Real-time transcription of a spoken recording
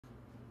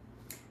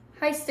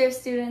Hi STAIR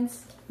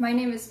students, my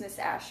name is Miss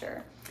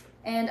Asher,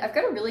 and I've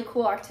got a really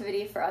cool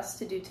activity for us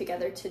to do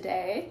together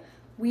today.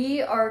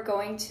 We are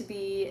going to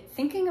be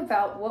thinking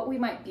about what we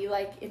might be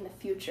like in the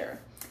future.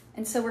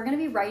 And so we're going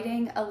to be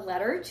writing a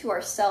letter to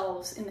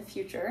ourselves in the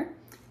future.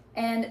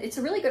 And it's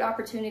a really good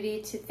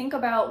opportunity to think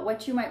about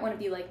what you might want to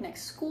be like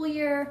next school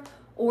year,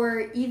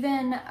 or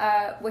even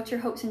what your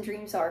hopes and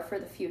dreams are for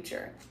the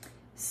future.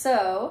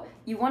 So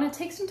you want to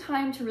take some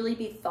time to really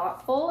be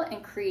thoughtful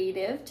and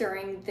creative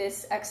during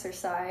this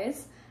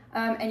exercise.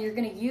 And you're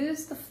going to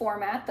use the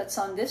format that's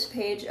on this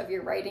page of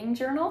your writing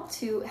journal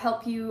to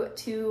help you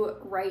to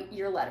write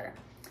your letter.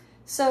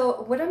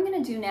 So what I'm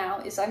going to do now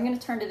is I'm going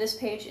to turn to this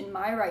page in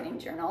my writing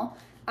journal,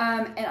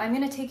 and I'm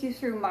going to take you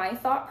through my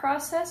thought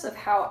process of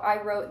how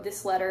I wrote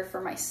this letter for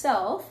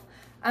myself.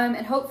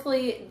 And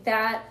hopefully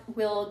that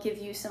will give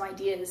you some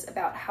ideas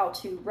about how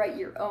to write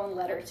your own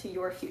letter to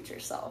your future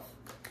self.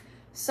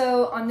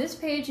 So on this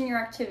page in your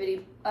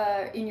activity,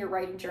 in your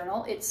writing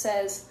journal, it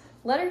says,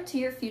 "Letter to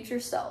your future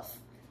self.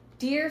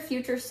 Dear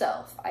future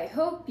self, I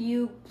hope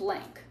you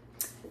blank."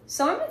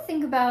 So I'm going to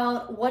think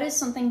about what is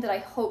something that I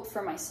hope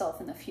for myself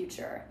in the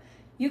future.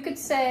 You could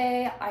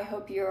say, I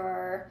hope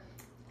you're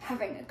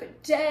having a good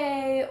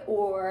day,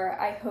 or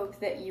I hope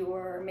that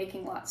you're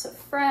making lots of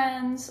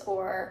friends,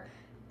 or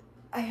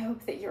I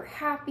hope that you're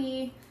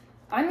happy.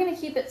 I'm going to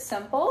keep it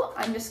simple.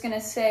 I'm just going to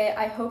say,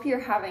 I hope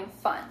you're having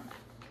fun.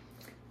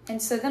 And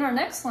so then our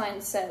next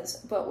line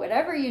says, but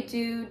whatever you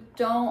do,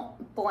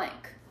 don't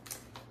blank.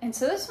 And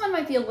so this one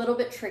might be a little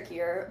bit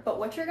trickier, but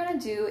what you're going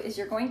to do is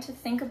you're going to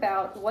think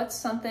about what's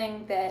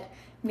something that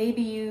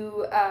maybe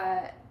you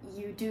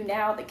do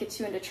now that gets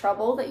you into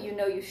trouble that you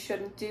know you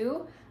shouldn't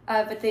do,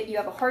 but that you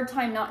have a hard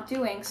time not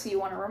doing, so you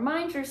want to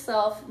remind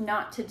yourself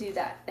not to do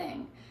that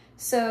thing.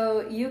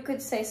 So you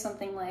could say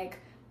something like,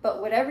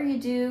 but whatever you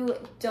do,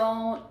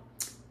 don't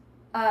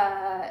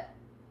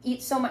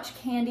eat so much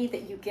candy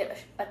that you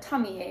get a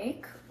tummy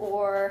ache,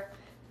 or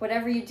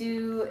whatever you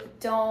do,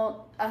 don't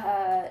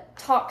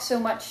talk so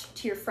much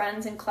to your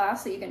friends in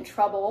class that you get in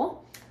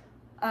trouble.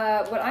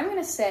 What I'm going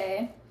to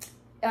say,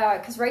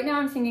 because right now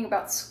I'm thinking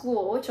about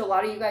school, which a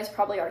lot of you guys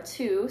probably are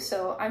too,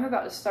 so I'm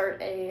about to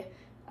start a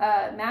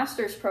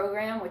master's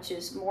program, which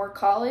is more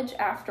college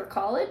after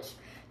college.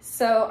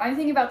 So I'm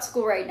thinking about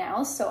school right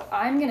now, so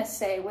I'm going to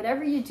say,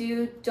 whatever you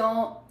do,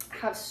 don't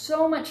have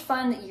so much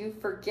fun that you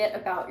forget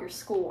about your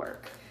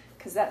schoolwork,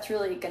 because that's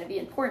really going to be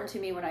important to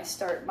me when I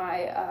start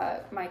my,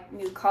 my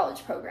new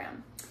college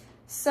program.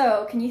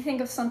 So can you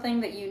think of something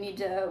that you need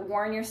to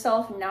warn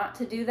yourself not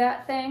to do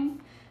that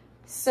thing?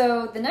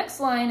 So the next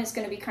line is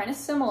going to be kind of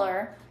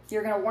similar.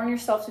 You're going to warn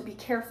yourself to be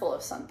careful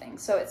of something.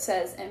 So it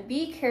says, and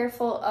be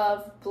careful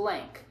of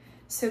blank.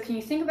 So can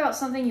you think about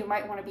something you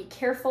might want to be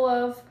careful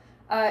of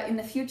in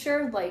the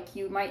future? Like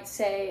you might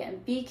say,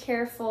 and be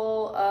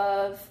careful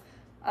of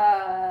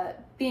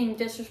being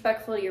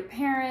disrespectful to your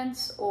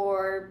parents,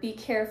 or be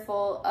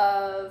careful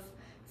of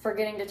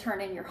forgetting to turn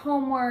in your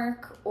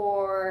homework,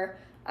 or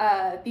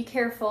be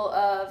careful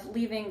of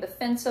leaving the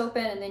fence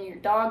open and then your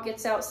dog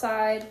gets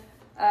outside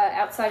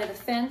of the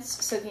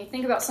fence. So can you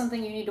think about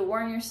something you need to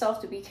warn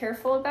yourself to be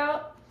careful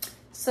about?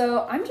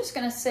 So I'm just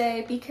going to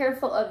say, be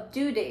careful of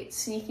due dates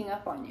sneaking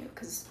up on you,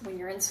 because when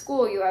you're in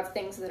school you have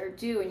things that are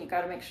due and you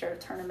got to make sure to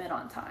turn them in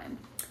on time.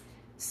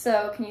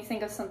 So can you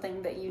think of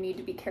something that you need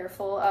to be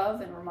careful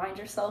of and remind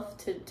yourself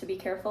to be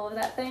careful of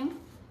that thing?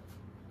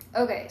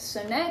 Okay,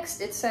 so next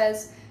it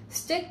says,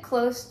 stick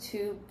close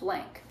to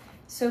blank.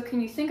 So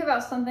can you think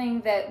about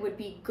something that would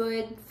be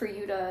good for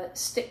you to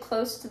stick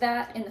close to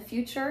that in the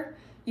future?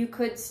 You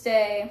could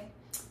say,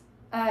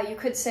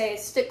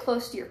 stick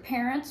close to your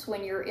parents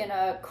when you're in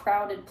a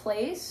crowded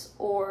place,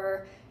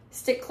 or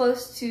stick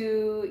close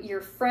to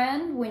your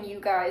friend when you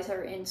guys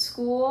are in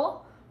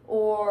school,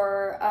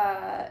 or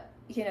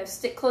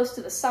stick close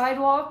to the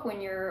sidewalk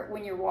when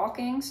you're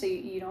walking, so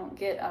you don't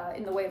get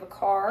in the way of a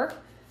car.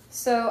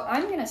 So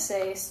I'm going to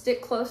say,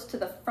 stick close to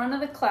the front of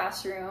the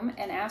classroom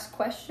and ask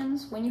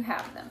questions when you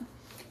have them.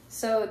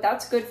 So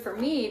that's good for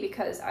me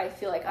because I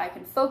feel like I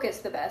can focus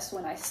the best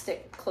when I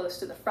stick close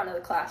to the front of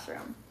the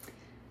classroom.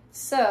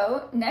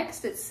 So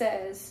next it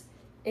says,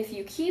 if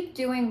you keep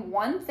doing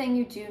one thing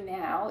you do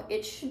now,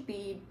 it should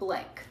be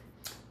blank.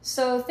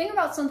 So think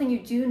about something you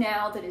do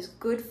now that is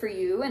good for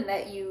you and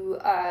that you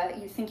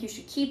think you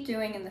should keep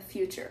doing in the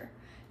future.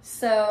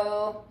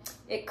 So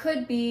it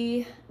could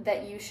be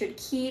that you should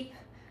keep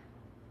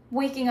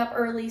waking up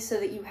early so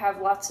that you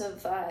have lots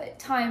of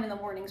time in the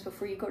mornings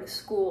before you go to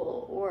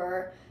school,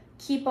 or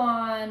keep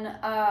on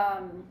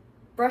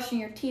brushing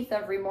your teeth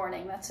every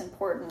morning. That's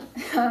important.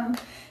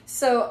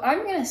 So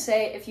I'm going to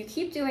say, if you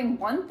keep doing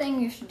one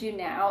thing you should do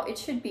now, it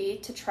should be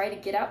to try to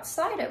get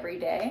outside every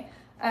day,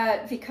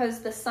 because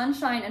the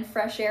sunshine and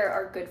fresh air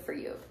are good for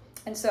you.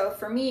 And so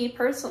for me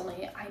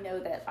personally, I know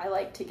that I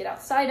like to get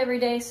outside every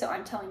day, so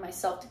I'm telling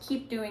myself to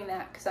keep doing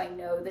that because I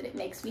know that it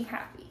makes me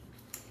happy.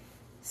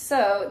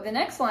 So the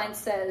next line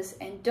says,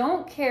 and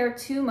don't care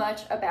too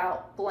much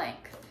about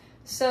blank.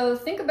 So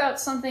think about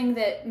something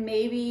that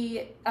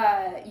maybe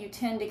you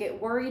tend to get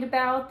worried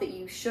about that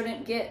you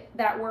shouldn't get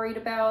that worried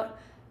about,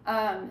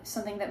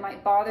 something that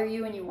might bother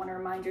you and you want to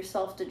remind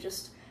yourself to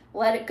just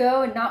let it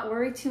go and not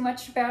worry too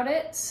much about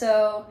it.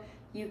 So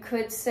you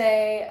could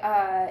say,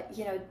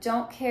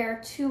 don't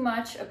care too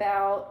much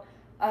about,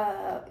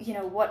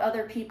 what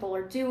other people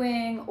are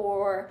doing,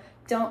 or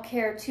don't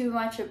care too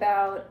much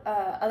about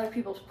other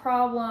people's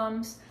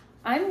problems.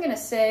 I'm going to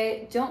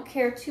say, don't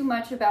care too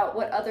much about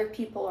what other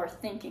people are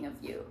thinking of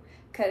you.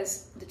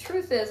 Because the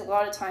truth is, a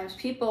lot of times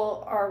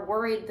people are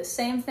worried the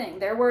same thing.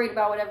 They're worried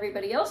about what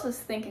everybody else is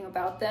thinking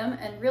about them,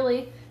 and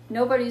really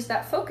nobody's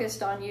that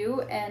focused on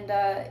you, and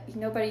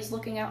nobody's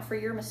looking out for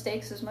your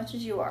mistakes as much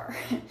as you are.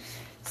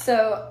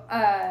 So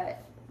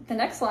the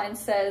next line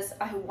says,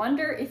 I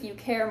wonder if you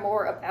care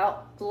more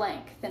about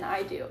blank than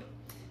I do.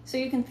 So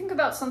you can think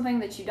about something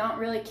that you don't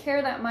really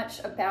care that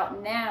much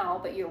about now,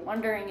 but you're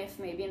wondering if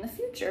maybe in the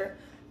future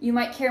you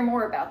might care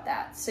more about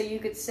that. So you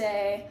could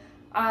say,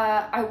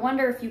 I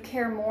wonder if you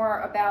care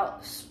more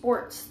about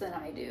sports than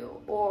I do,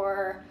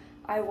 or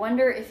I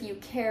wonder if you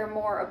care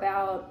more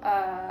about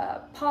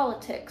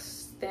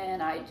politics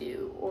than I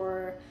do,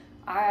 or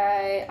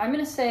I'm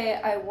going to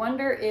say, I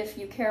wonder if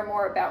you care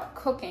more about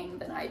cooking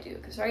than I do,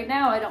 because right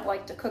now I don't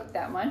like to cook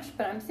that much,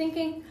 but I'm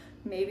thinking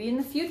maybe in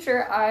the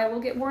future I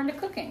will get more into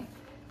cooking.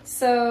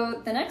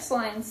 So the next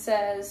line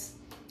says,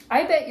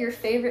 I bet your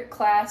favorite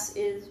class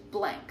is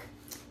blank.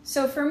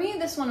 So for me,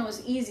 this one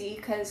was easy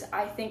because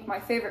I think my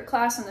favorite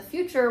class in the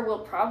future will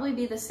probably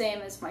be the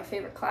same as my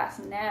favorite class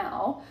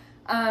now,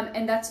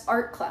 and that's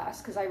art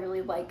class, because I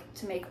really like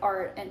to make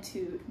art and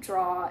to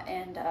draw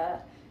and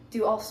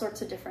do all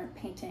sorts of different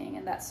painting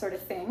and that sort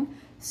of thing.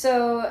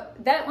 So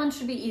that one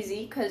should be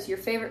easy because your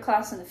favorite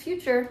class in the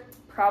future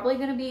probably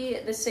going to be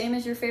the same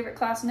as your favorite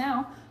class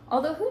now,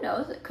 although who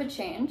knows, it could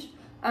change.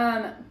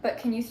 But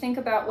can you think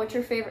about what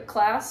your favorite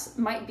class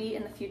might be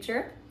in the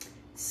future?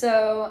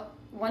 So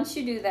once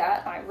you do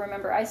that,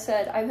 I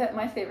said I bet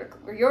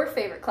your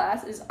favorite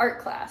class is art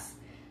class.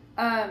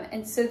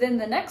 And so then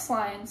the next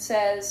line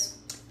says,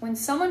 when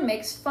someone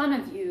makes fun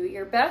of you,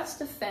 your best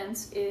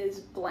defense is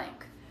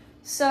blank.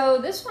 So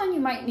this one you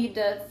might need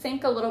to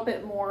think a little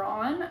bit more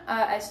on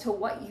as to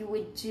what you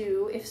would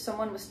do if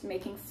someone was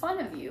making fun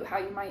of you, how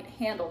you might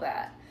handle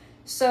that.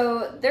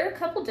 So there are a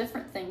couple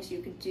different things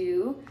you could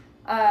do.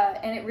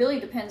 And it really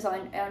depends on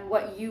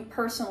what you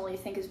personally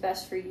think is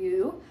best for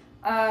you.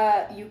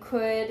 You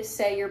could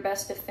say your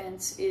best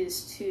defense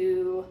is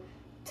to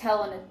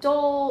tell an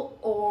adult,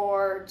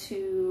 or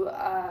to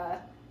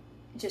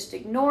just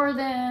ignore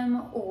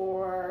them,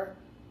 or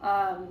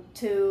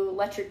to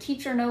let your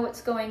teacher know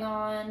what's going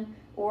on,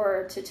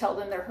 or to tell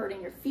them they're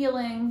hurting your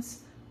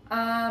feelings.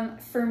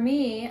 For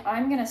me,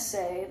 I'm going to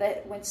say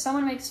that when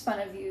someone makes fun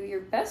of you,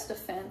 your best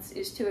defense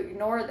is to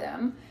ignore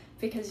them.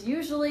 Because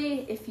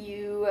usually if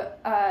you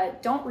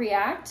don't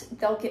react,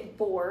 they'll get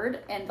bored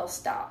and they'll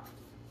stop.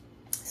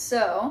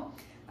 So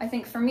I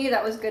think for me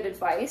that was good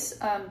advice,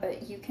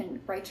 but you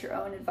can write your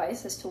own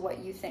advice as to what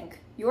you think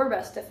your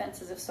best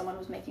defense is if someone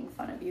was making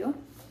fun of you.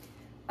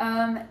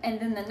 And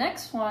then the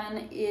next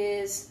one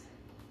is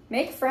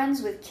make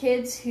friends with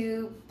kids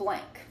who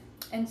blank.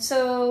 And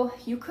so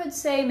you could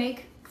say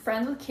make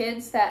friends with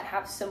kids that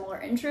have similar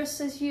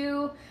interests as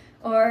you,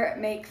 or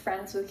make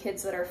friends with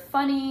kids that are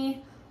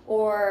funny,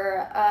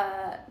 or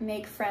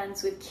make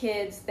friends with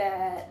kids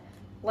that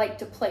like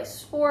to play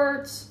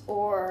sports,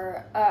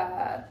 or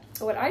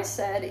what I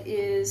said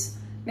is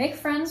make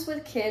friends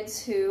with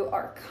kids who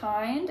are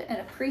kind and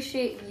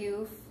appreciate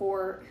you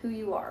for who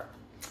you are.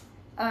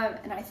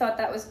 And I thought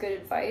that was good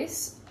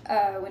advice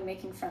when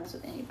making friends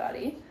with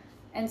anybody.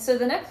 And so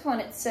the next one,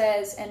 it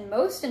says, and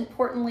most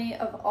importantly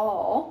of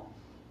all,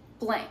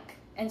 blank.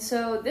 And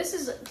so this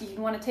is, you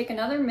want to take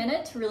another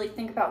minute to really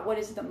think about what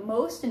is the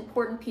most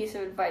important piece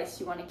of advice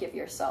you want to give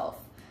yourself.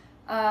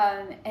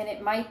 And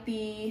it might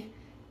be,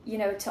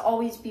 to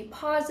always be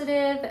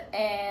positive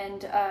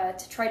and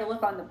to try to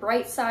look on the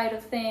bright side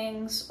of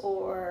things,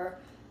 or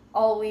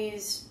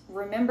always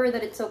remember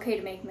that it's okay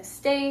to make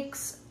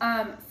mistakes.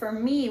 For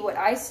me, what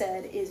I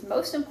said is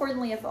most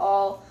importantly of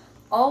all,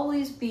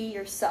 always be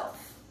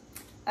yourself.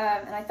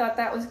 And I thought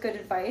that was good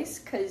advice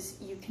because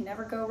you can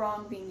never go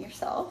wrong being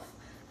yourself.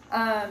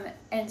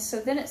 And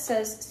so then it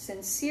says,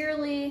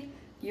 sincerely,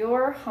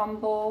 your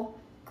humble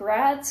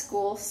grad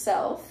school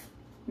self,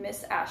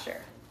 Miss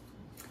Asher.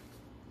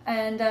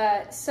 And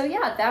so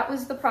yeah, that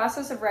was the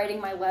process of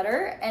writing my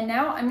letter. And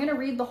now I'm going to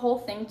read the whole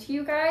thing to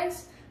you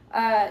guys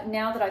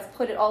now that I've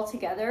put it all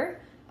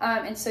together.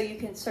 And so you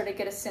can sort of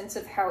get a sense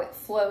of how it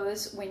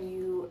flows when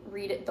you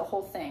read it, the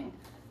whole thing.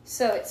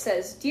 So it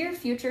says, Dear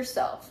future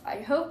self,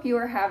 I hope you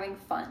are having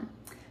fun.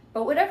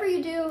 But whatever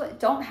you do,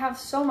 don't have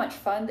so much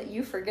fun that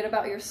you forget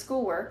about your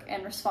schoolwork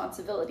and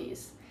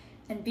responsibilities.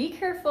 And be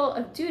careful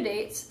of due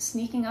dates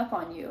sneaking up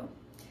on you.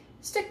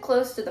 Stick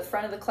close to the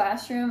front of the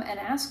classroom and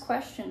ask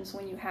questions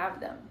when you have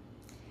them.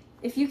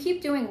 If you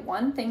keep doing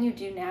one thing you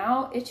do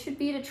now, it should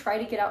be to try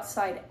to get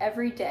outside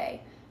every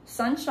day.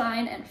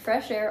 Sunshine and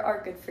fresh air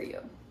are good for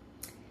you.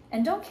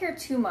 and don't care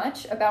too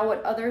much about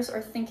what others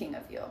are thinking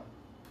of you.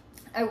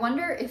 I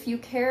wonder if you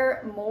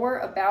care more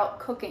about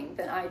cooking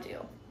than I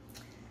do.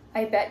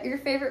 I bet your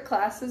favorite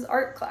class is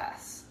art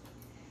class.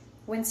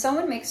 When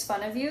someone makes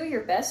fun of you,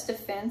 your best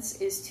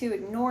defense is to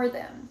ignore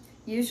them.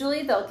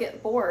 Usually they'll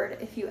get bored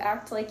if you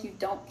act like you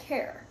don't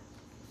care.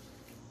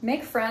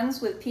 Make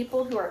friends with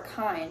people who are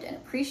kind and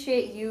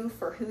appreciate you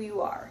for who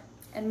you are.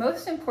 And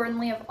most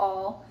importantly of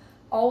all,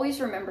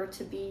 always remember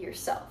to be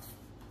yourself.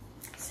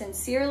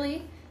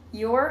 Sincerely,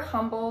 your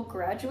humble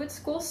graduate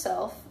school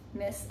self,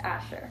 Miss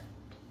Asher.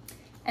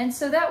 And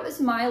so that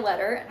was my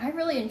letter, and I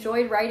really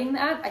enjoyed writing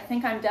that. I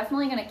think I'm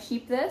definitely going to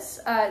keep this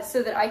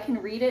so that I can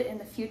read it in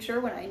the future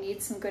when I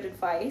need some good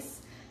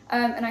advice.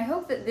 And I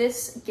hope that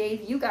this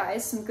gave you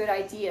guys some good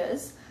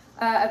ideas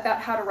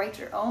about how to write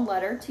your own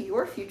letter to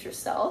your future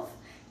self.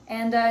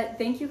 And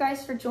thank you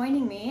guys for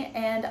joining me,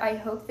 and I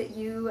hope that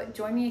you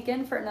join me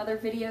again for another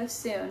video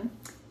soon.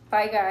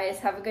 Bye guys,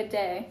 have a good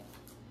day.